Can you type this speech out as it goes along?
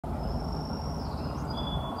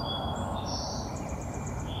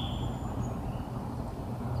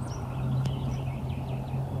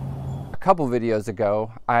couple videos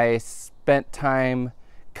ago, I spent time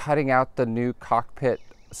cutting out the new cockpit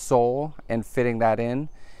sole and fitting that in.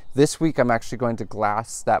 This week I'm actually going to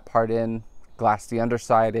glass that part in, glass the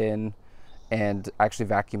underside in, and actually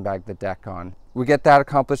vacuum bag the deck on. We get that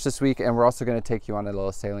accomplished this week, and we're also going to take you on a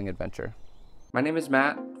little sailing adventure. My name is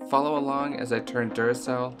Matt. Follow along as I turn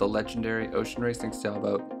Duracell, the legendary ocean racing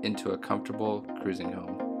sailboat, into a comfortable cruising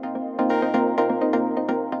home.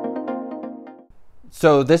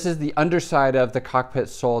 So this is the underside of the cockpit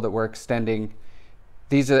sole that we're extending.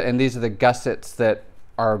 These are the gussets that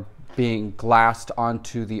are being glassed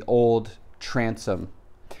onto the old transom.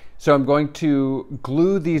 So I'm going to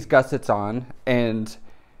glue these gussets on, and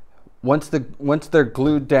once they're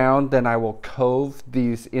glued down, then I will cove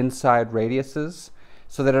these inside radiuses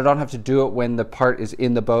so that I don't have to do it when the part is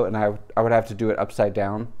in the boat, and I would have to do it upside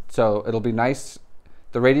down. So it'll be nice,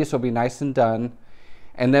 the radius will be nice and done.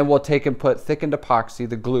 And then we'll take and put thickened epoxy,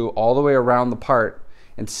 the glue, all the way around the part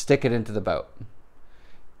and stick it into the boat.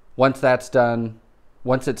 Once that's done,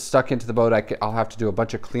 once it's stuck into the boat, I'll have to do a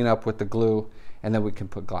bunch of cleanup with the glue, and then we can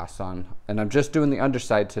put glass on. And I'm just doing the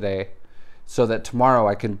underside today so that tomorrow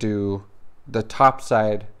I can do the top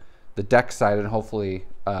side, the deck side, and hopefully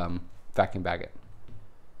vacuum bag it.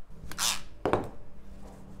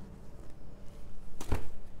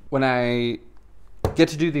 When I get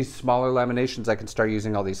to do these smaller laminations, I can start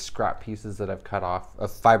using all these scrap pieces that I've cut off, of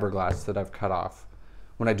fiberglass that I've cut off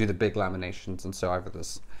when I do the big laminations. And so I have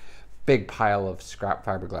this big pile of scrap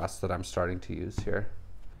fiberglass that I'm starting to use here.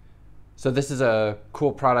 So this is a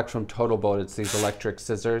cool product from Total Boat. It's these electric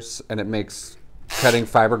scissors, and it makes cutting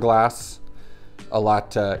fiberglass a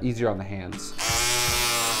lot easier on the hands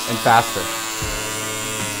and faster.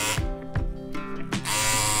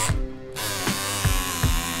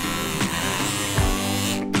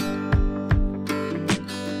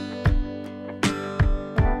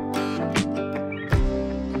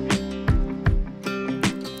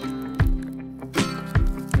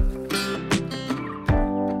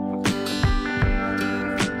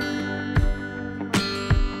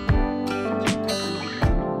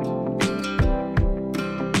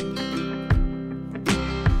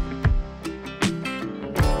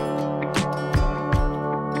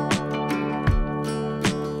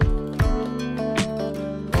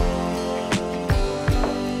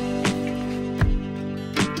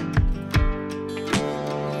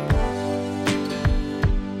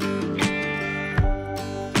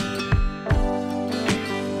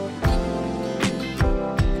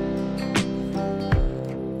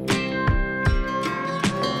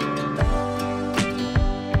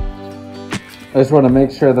 I just want to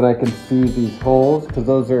make sure that I can see these holes, because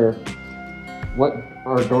those are what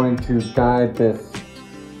are going to guide this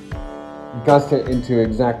gusset into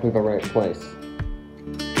exactly the right place.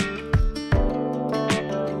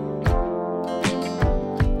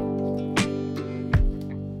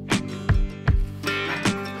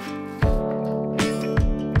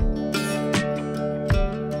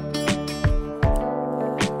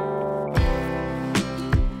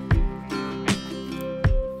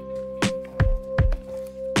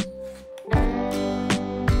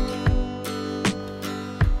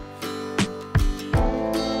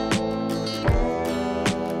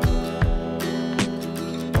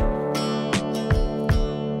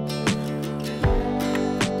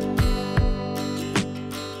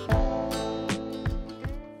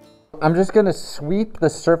 I'm just going to sweep the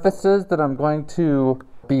surfaces that I'm going to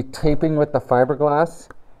be taping with the fiberglass.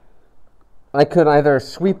 I could either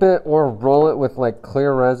sweep it or roll it with like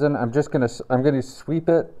clear resin. I'm going to sweep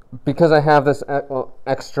it because I have this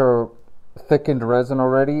extra thickened resin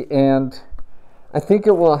already, and I think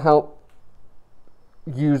it will help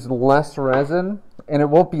use less resin, and it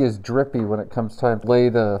won't be as drippy when it comes time to lay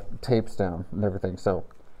the tapes down and everything. So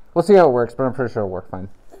we'll see how it works, but I'm pretty sure it'll work fine.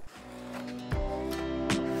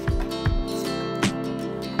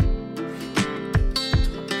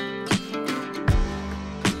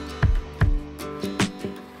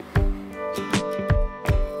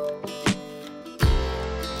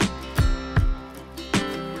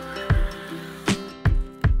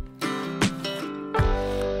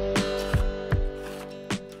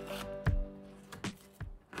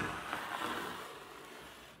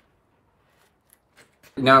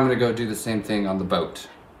 Now I'm going to go do the same thing on the boat.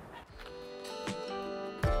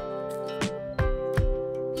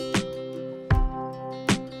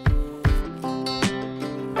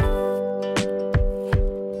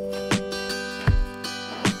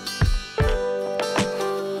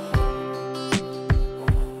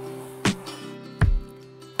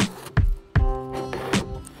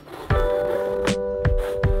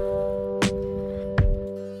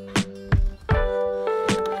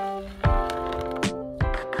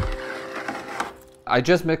 I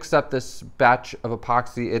just mixed up this batch of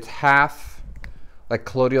epoxy. It's half like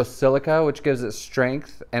colloidal silica, which gives it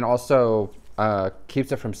strength and also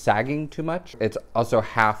keeps it from sagging too much. It's also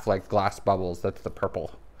half like glass bubbles. That's the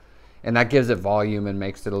purple. And that gives it volume and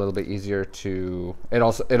makes it a little bit easier to, it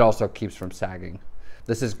also keeps from sagging.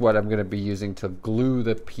 This is what I'm gonna be using to glue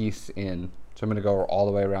the piece in. So I'm gonna go all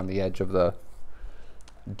the way around the edge of the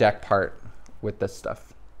deck part with this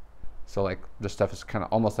stuff. So like this stuff is kind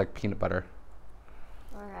of almost like peanut butter.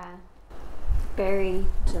 Or berry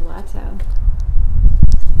gelato.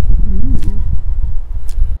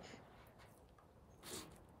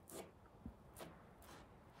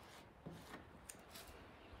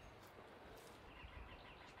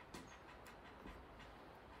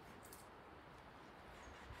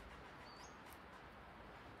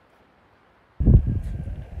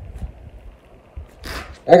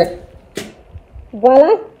 Okay.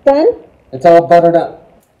 Voila, done? It's all buttered up.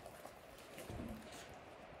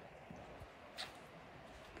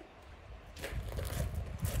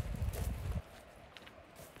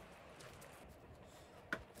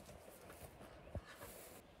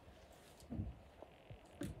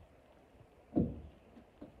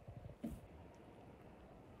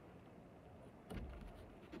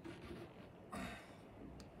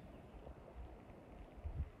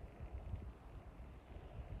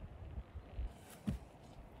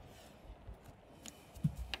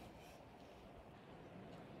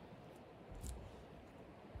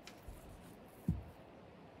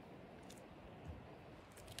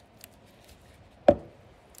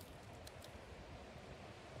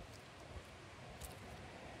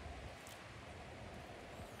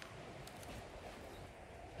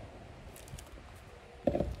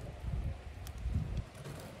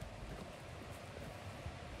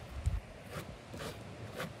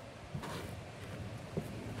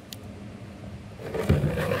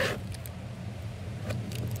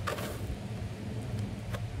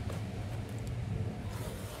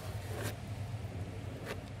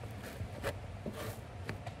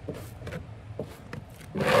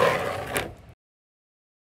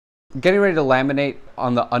 Getting ready to laminate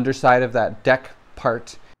on the underside of that deck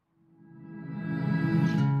part.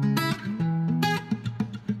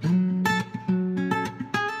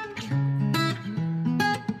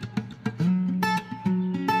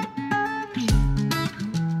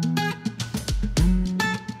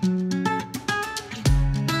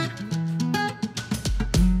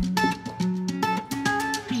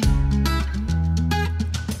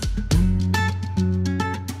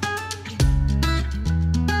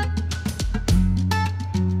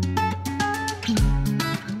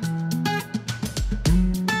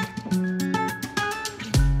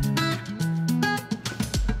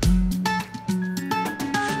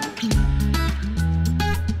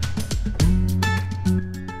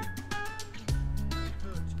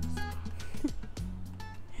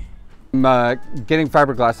 I'm getting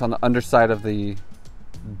fiberglass on the underside of the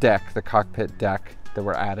deck, the cockpit deck that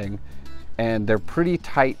we're adding, and they're pretty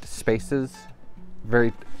tight spaces,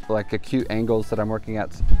 very like acute angles that I'm working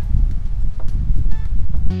at.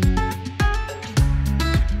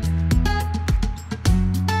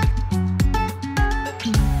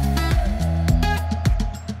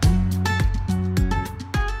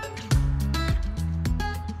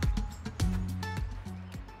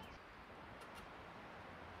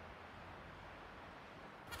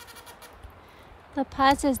 La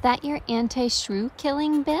Paz, is that your anti-shrew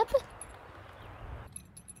killing bib?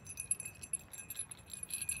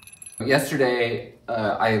 Yesterday,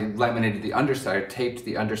 I laminated the underside, taped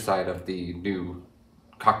the underside of the new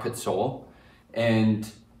cockpit sole, and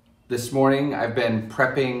this morning I've been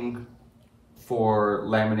prepping for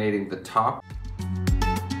laminating the top.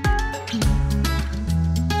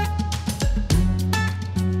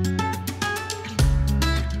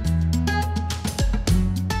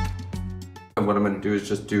 And what I'm going to do is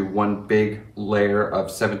just do one big layer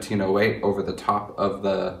of 1708 over the top of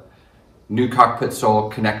the new cockpit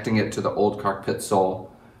sole, connecting it to the old cockpit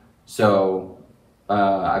sole. So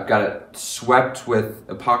I've got it swept with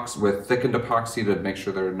epoxy, with thickened epoxy to make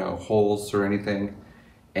sure there are no holes or anything.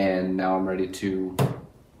 And now I'm ready to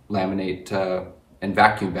laminate and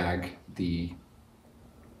vacuum bag the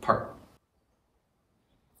part.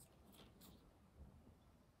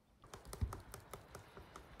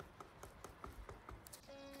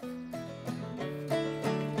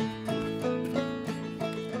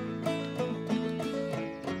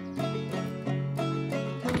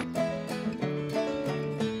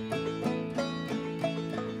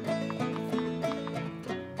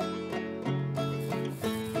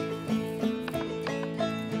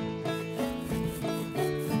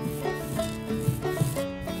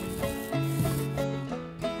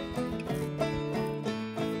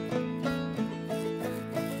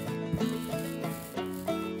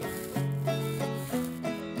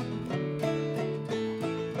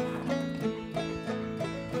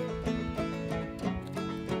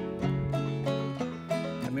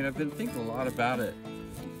 been thinking a lot about it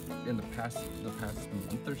in the past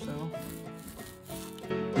month or so.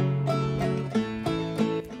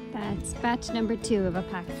 That's batch number 2 of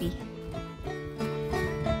epoxy.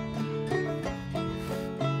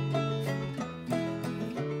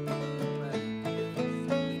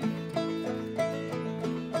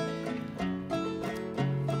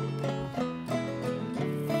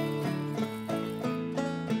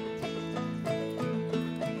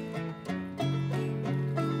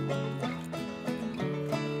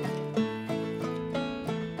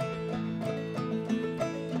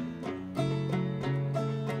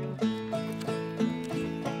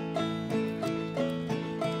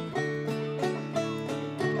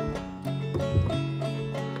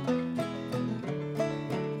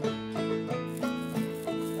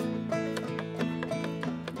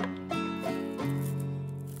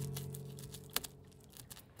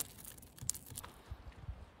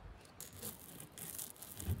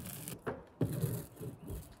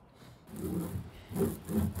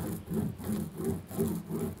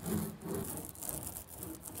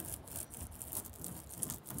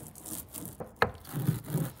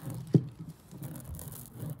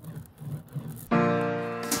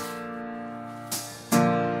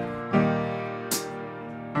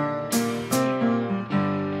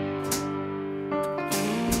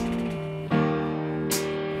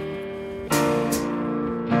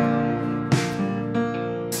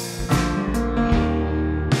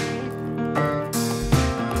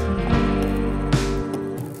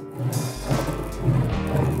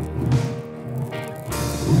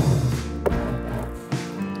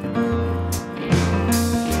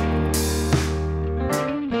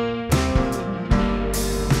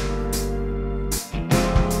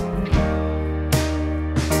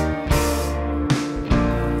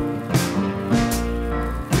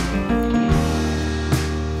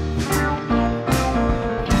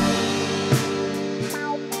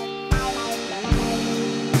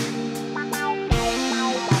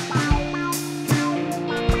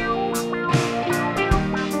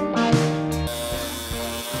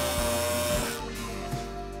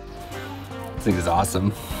 This thing is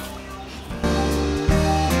awesome.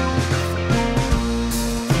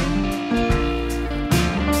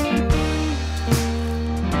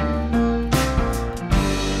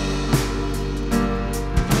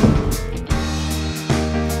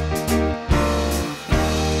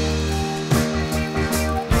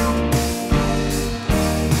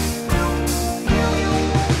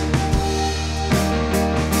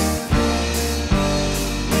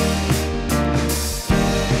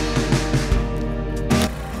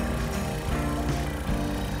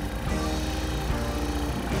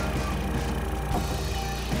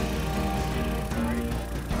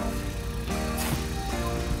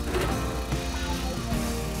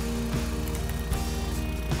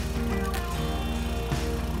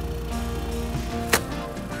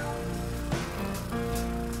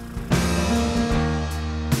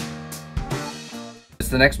 It's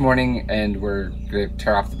the next morning and we're gonna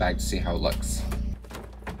tear off the bag to see how it looks.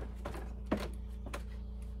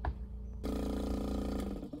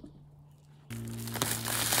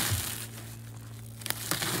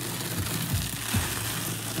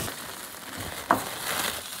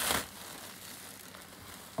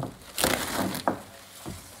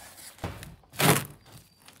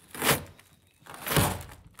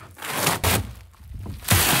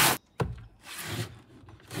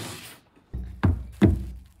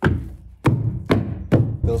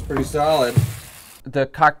 Feels pretty solid. The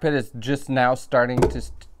cockpit is just now starting to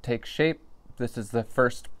take shape. This is the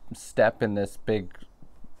first step in this big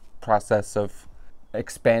process of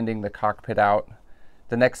expanding the cockpit out.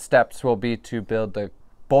 The next steps will be to build the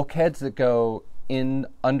bulkheads that go in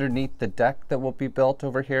underneath the deck that will be built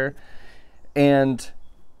over here, and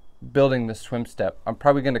building the swim step. I'm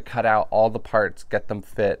probably going to cut out all the parts, get them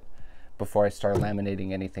fit before I start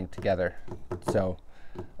laminating anything together. So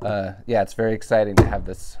yeah, it's very exciting to have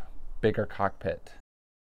this bigger cockpit.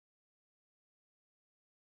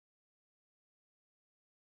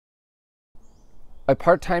 A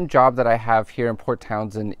part-time job that I have here in Port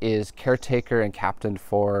Townsend is caretaker and captain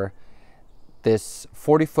for this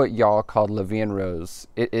 40-foot yawl called Levian Rose.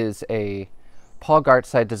 It is a Paul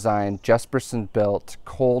Gartside design, Jesperson built,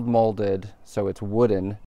 cold molded, so it's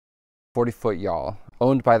wooden, 40-foot yawl,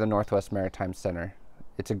 owned by the Northwest Maritime Center.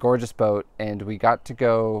 It's a gorgeous boat, and we got to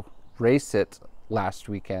go race it last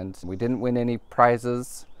weekend. We didn't win any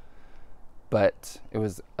prizes, but it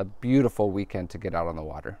was a beautiful weekend to get out on the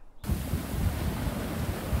water.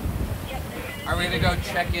 Are we gonna go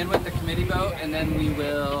check in with the committee boat, and then we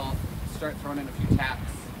will start throwing in a few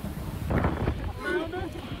taps?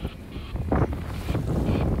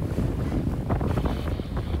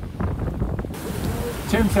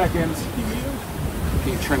 10 seconds.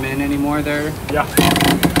 Can you trim in any more there? Yeah.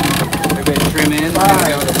 Everybody trim in.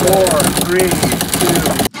 5, 4, 3, 2.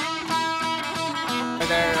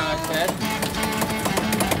 There, Ted.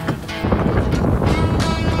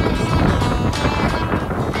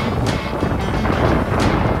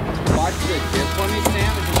 Watch the dip for me,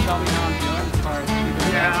 Sam, and just tell me how I'm doing as far as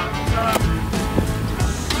keeping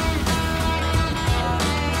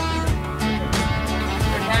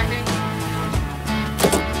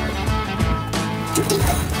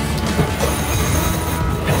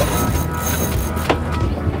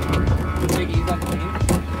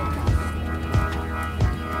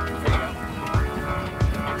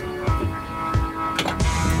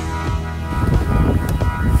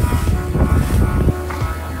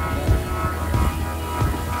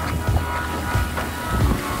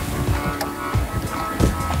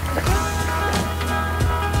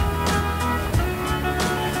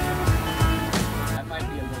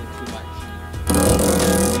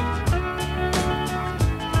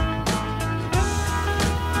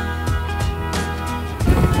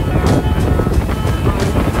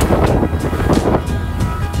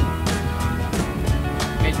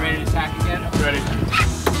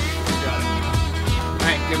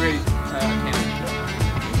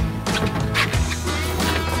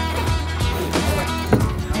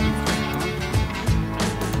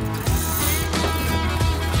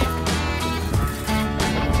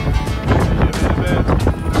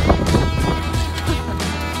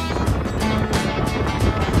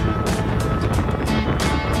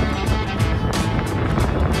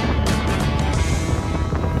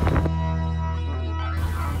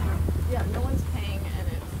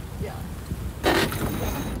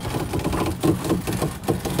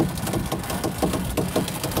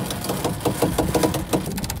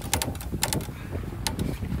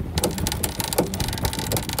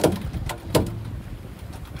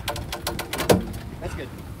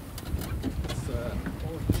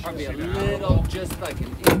Probably a little, just like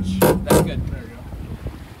an inch. That's good. There we go.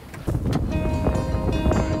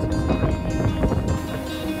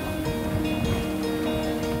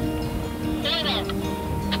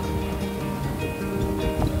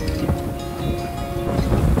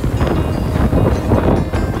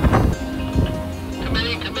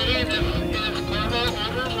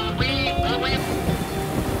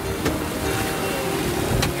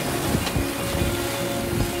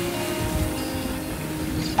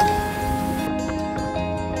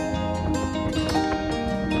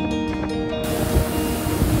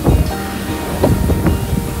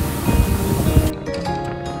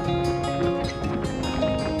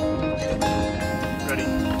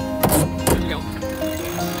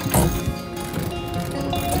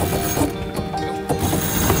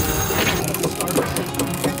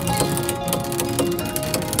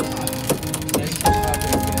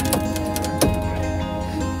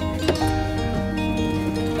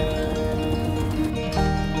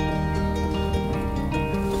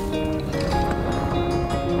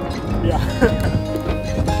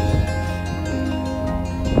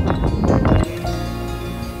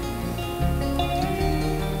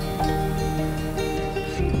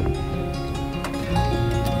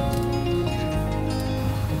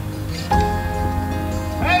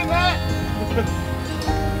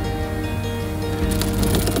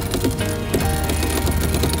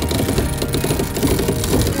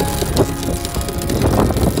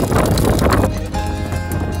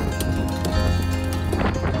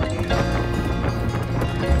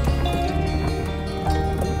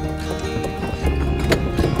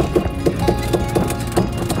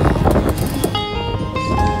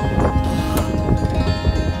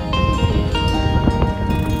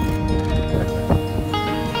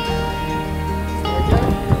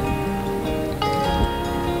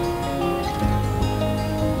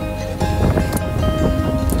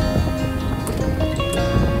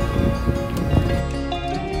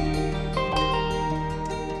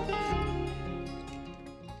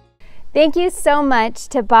 Thank you so much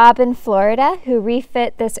to Bob in Florida who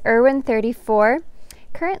refit this E34.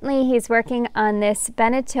 Currently he's working on this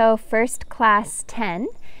Beneteau First Class 10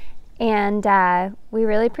 and we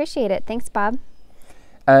really appreciate it. Thanks, Bob.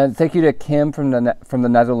 Thank you to Kim from the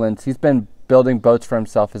Netherlands. He's been building boats for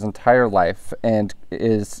himself his entire life and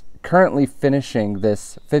is currently finishing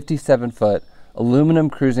this 57-foot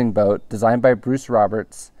aluminum cruising boat designed by Bruce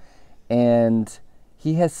Roberts, and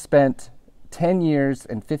he has spent 10 years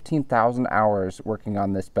and 15,000 hours working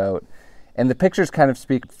on this boat. And the pictures kind of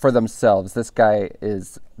speak for themselves. This guy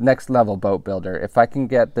is next level boat builder. If I can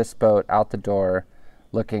get this boat out the door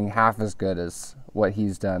looking half as good as what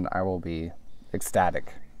he's done, I will be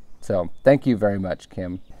ecstatic. So thank you very much,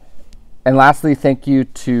 Kim. And lastly, thank you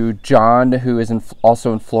to John, who is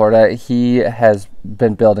also in Florida. He has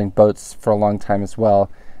been building boats for a long time as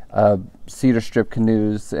well. Cedar strip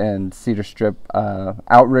canoes and cedar strip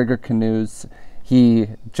outrigger canoes. He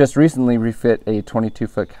just recently refit a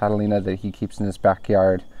 22-foot Catalina that he keeps in his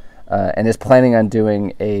backyard and is planning on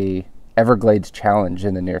doing a Everglades challenge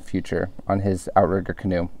in the near future on his outrigger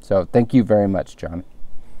canoe. So thank you very much, John.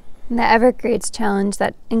 The Everglades challenge,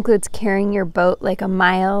 that includes carrying your boat like a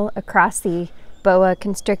mile across the boa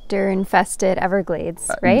constrictor infested Everglades,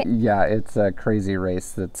 right? Yeah, it's a crazy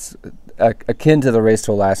race that's akin to the race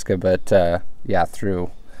to Alaska, but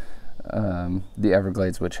through the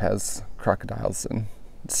Everglades, which has crocodiles and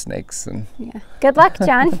snakes. And yeah. Good luck,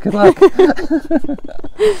 John. Good luck.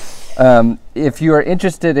 If you are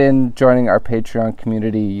interested in joining our Patreon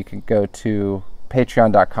community, you can go to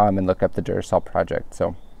patreon.com and look up the Duracell Project.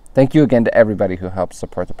 So thank you again to everybody who helps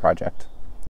support the project.